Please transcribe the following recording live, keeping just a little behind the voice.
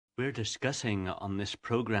We're discussing on this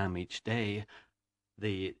program each day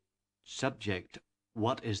the subject,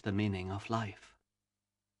 what is the meaning of life?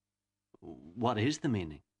 What is the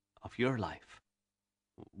meaning of your life?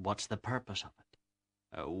 What's the purpose of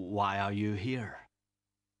it? Why are you here?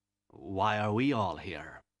 Why are we all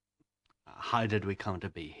here? How did we come to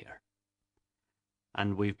be here?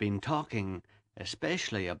 And we've been talking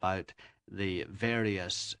especially about the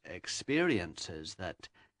various experiences that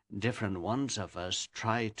different ones of us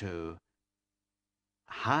try to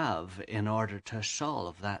have in order to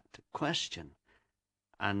solve that question.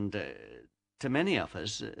 And to many of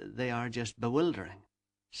us, they are just bewildering.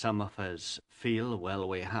 Some of us feel, well,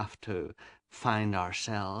 we have to find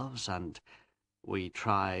ourselves, and we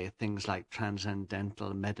try things like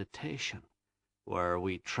transcendental meditation, where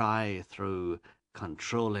we try through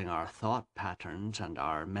controlling our thought patterns and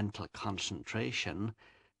our mental concentration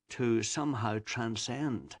to somehow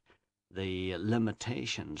transcend the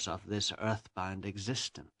limitations of this earthbound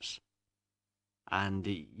existence. And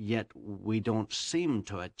yet we don't seem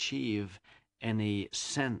to achieve any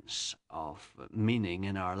sense of meaning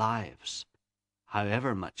in our lives,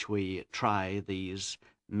 however much we try these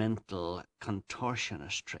mental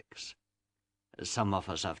contortionist tricks. Some of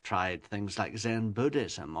us have tried things like Zen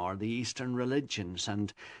Buddhism or the Eastern religions,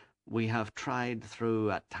 and we have tried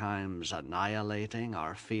through at times annihilating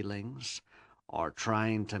our feelings or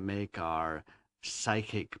trying to make our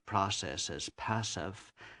psychic processes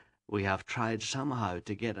passive. We have tried somehow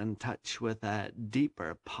to get in touch with a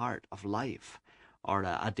deeper part of life or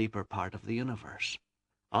a deeper part of the universe.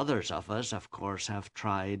 Others of us, of course, have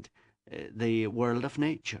tried the world of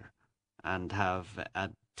nature and have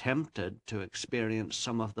attempted to experience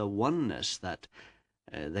some of the oneness that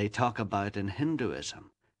they talk about in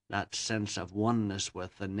Hinduism, that sense of oneness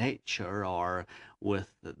with the nature or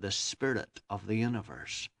with the spirit of the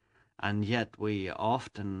universe. And yet we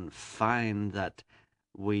often find that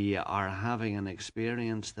we are having an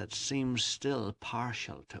experience that seems still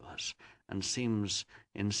partial to us and seems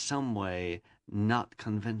in some way not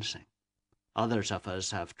convincing. Others of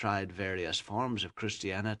us have tried various forms of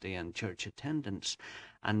Christianity and church attendance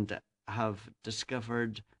and have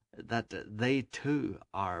discovered that they too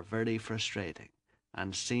are very frustrating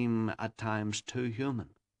and seem at times too human,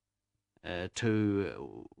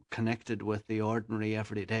 too connected with the ordinary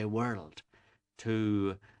everyday world,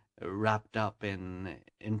 too wrapped up in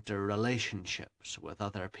interrelationships with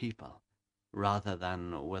other people, rather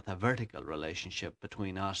than with a vertical relationship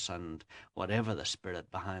between us and whatever the spirit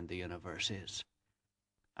behind the universe is.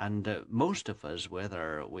 And most of us,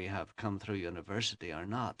 whether we have come through university or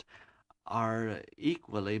not, are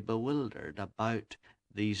equally bewildered about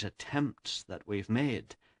these attempts that we've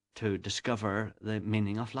made to discover the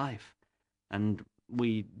meaning of life. And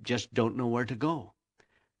we just don't know where to go.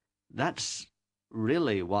 That's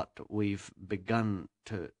really what we've begun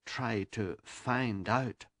to try to find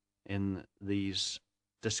out in these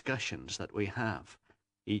discussions that we have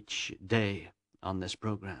each day on this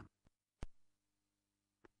program.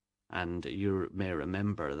 And you may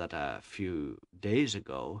remember that a few days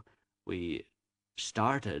ago we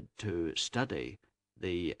started to study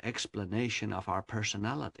the explanation of our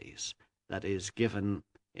personalities that is given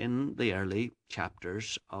in the early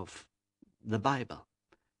chapters of the Bible.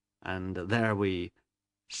 And there we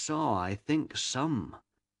saw, I think, some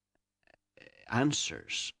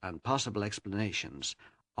answers and possible explanations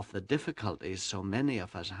of the difficulties so many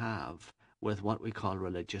of us have with what we call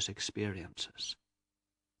religious experiences.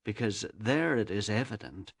 Because there it is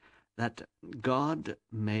evident that God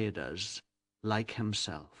made us like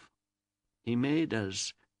himself. He made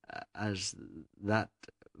us, as that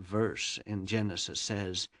verse in Genesis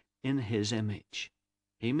says, in his image.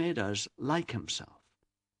 He made us like himself,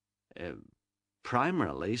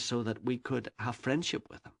 primarily so that we could have friendship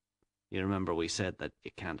with him. You remember we said that you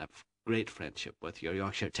can't have great friendship with your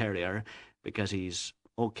Yorkshire Terrier because he's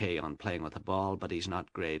okay on playing with the ball, but he's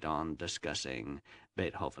not great on discussing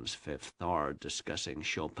Beethoven's Fifth or discussing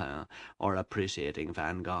Chopin or appreciating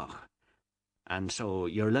Van Gogh. And so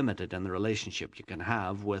you're limited in the relationship you can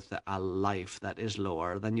have with a life that is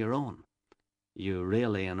lower than your own. You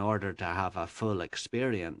really, in order to have a full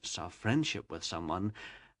experience of friendship with someone,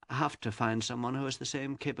 have to find someone who has the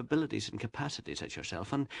same capabilities and capacities as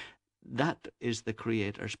yourself, and that is the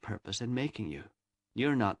Creator's purpose in making you.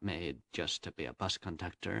 You're not made just to be a bus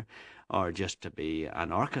conductor or just to be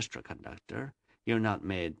an orchestra conductor. You're not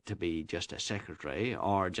made to be just a secretary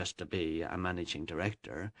or just to be a managing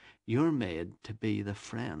director. You're made to be the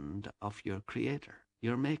friend of your Creator,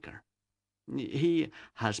 your Maker. He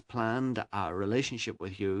has planned a relationship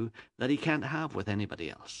with you that he can't have with anybody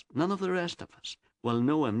else. None of the rest of us. will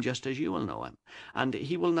know him just as you will know him. And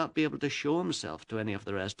he will not be able to show himself to any of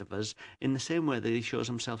the rest of us in the same way that he shows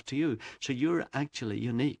himself to you. So you're actually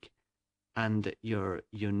unique. And you're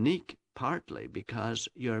unique partly because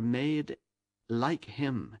you're made like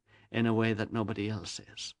him in a way that nobody else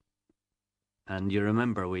is. And you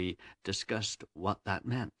remember we discussed what that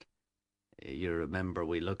meant. You remember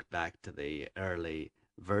we looked back to the early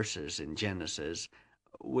verses in Genesis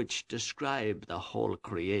which describe the whole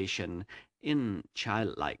creation in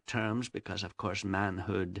childlike terms, because of course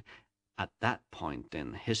manhood at that point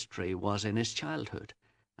in history was in his childhood,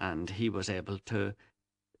 and he was able to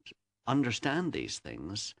understand these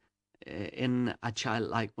things in a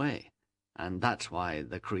childlike way. And that's why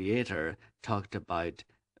the Creator talked about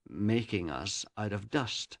making us out of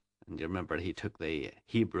dust. And you remember he took the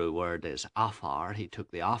Hebrew word is afar. He took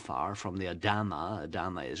the afar from the Adama.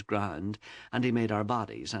 Adama is ground. And he made our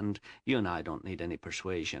bodies. And you and I don't need any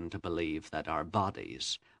persuasion to believe that our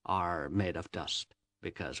bodies are made of dust,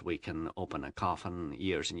 because we can open a coffin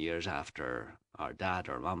years and years after our dad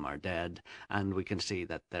or mum are dead, and we can see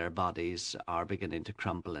that their bodies are beginning to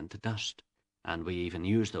crumble into dust. And we even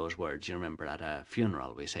use those words. You remember at a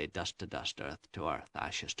funeral we say dust to dust, earth to earth,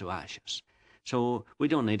 ashes to ashes. So we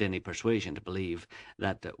don't need any persuasion to believe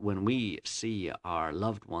that when we see our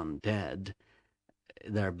loved one dead,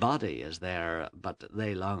 their body is there, but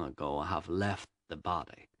they long ago have left the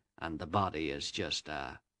body, and the body is just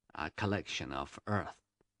a collection of earth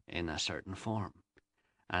in a certain form.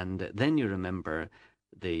 And then you remember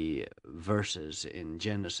the verses in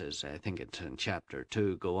Genesis, I think it's in chapter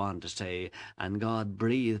 2, go on to say, and God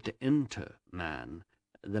breathed into man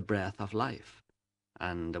the breath of life.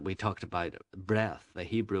 And we talked about breath, the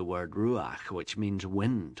Hebrew word ruach, which means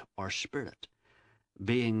wind or spirit,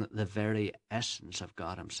 being the very essence of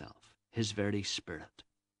God himself, his very spirit.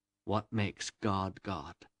 What makes God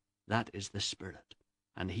God? That is the Spirit.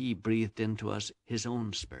 And he breathed into us his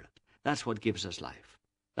own Spirit. That's what gives us life.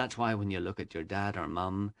 That's why when you look at your dad or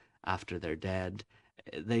mum after they're dead,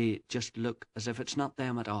 they just look as if it's not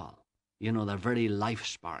them at all. You know, their very life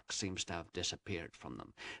spark seems to have disappeared from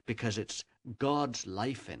them, because it's God's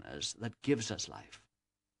life in us that gives us life.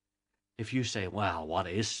 If you say, well, what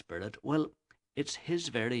is spirit? Well, it's his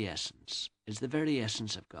very essence. It's the very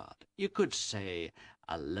essence of God. You could say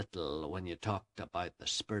a little when you talked about the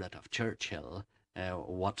spirit of Churchill,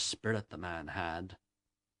 what spirit the man had.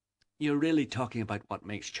 You're really talking about what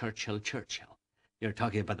makes Churchill Churchill. You're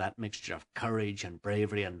talking about that mixture of courage and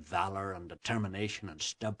bravery and valor and determination and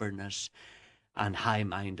stubbornness and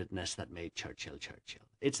high-mindedness that made Churchill Churchill.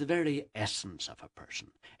 It's the very essence of a person.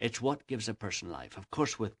 It's what gives a person life. Of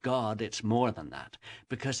course, with God, it's more than that,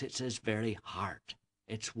 because it's his very heart.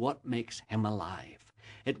 It's what makes him alive.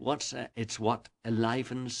 It's what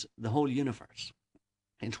enlivens the whole universe.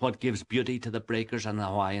 It's what gives beauty to the breakers on the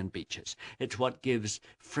Hawaiian beaches. It's what gives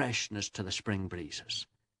freshness to the spring breezes.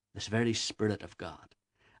 This very Spirit of God.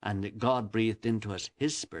 And God breathed into us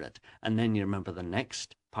his Spirit. And then you remember the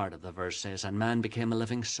next part of the verse says, and man became a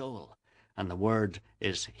living soul. And the word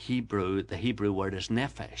is Hebrew. The Hebrew word is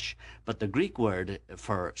nephesh. But the Greek word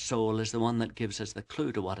for soul is the one that gives us the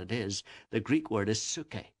clue to what it is. The Greek word is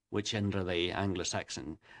suke, which under the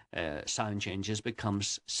Anglo-Saxon sound changes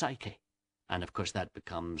becomes psyche. And of course that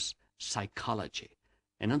becomes psychology.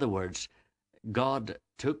 In other words, God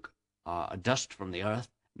took dust from the earth,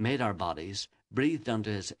 made our bodies, breathed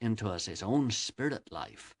into us his own spirit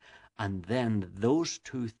life, and then those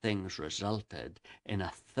two things resulted in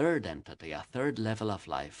a third entity, a third level of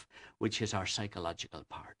life, which is our psychological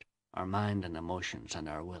part, our mind and emotions and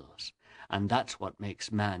our wills. And that's what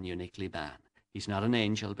makes man uniquely man. He's not an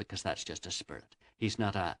angel because that's just a spirit. He's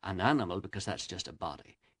not an animal because that's just a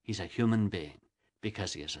body. He's a human being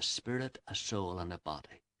because he is a spirit, a soul, and a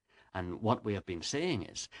body. And what we have been saying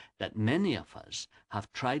is that many of us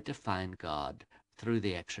have tried to find God through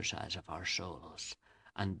the exercise of our souls.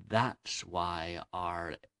 And that's why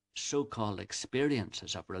our so-called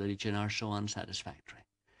experiences of religion are so unsatisfactory.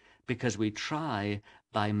 Because we try,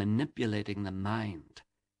 by manipulating the mind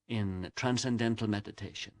in transcendental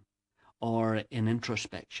meditation or in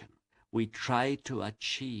introspection, we try to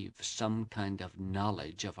achieve some kind of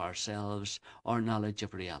knowledge of ourselves or knowledge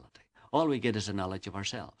of reality. All we get is a knowledge of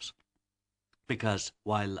ourselves. Because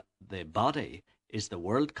while the body is the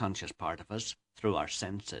world-conscious part of us, through our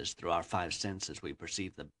senses, through our five senses, we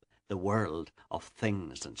perceive the world of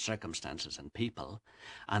things and circumstances and people,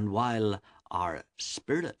 and while our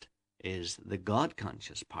spirit is the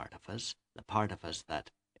God-conscious part of us, the part of us that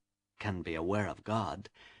can be aware of God,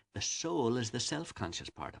 the soul is the self-conscious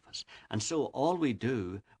part of us. And so all we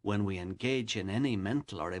do when we engage in any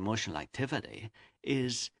mental or emotional activity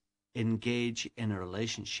is engage in a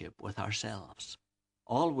relationship with ourselves.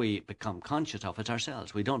 All we become conscious of is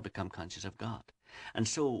ourselves. We don't become conscious of God. And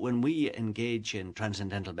so when we engage in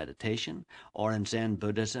transcendental meditation or in Zen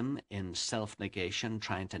Buddhism, in self-negation,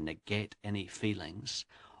 trying to negate any feelings,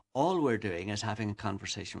 all we're doing is having a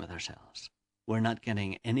conversation with ourselves. We're not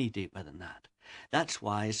getting any deeper than that. That's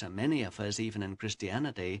why so many of us, even in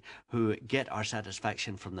Christianity, who get our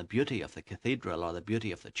satisfaction from the beauty of the cathedral or the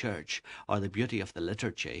beauty of the church or the beauty of the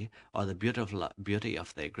liturgy or the beauty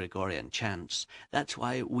of the Gregorian chants, that's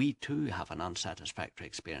why we too have an unsatisfactory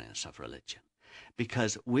experience of religion.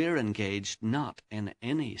 Because we're engaged not in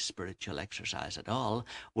any spiritual exercise at all,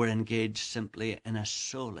 we're engaged simply in a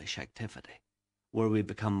soulish activity where we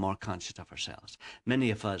become more conscious of ourselves. Many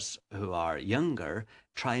of us who are younger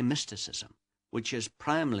try mysticism, which is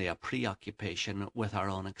primarily a preoccupation with our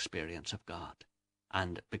own experience of God,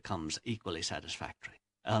 and becomes equally unsatisfactory.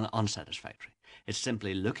 It's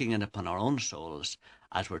simply looking in upon our own souls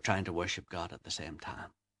as we're trying to worship God at the same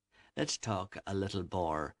time. Let's talk a little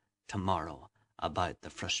more tomorrow about the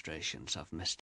frustrations of mysticism.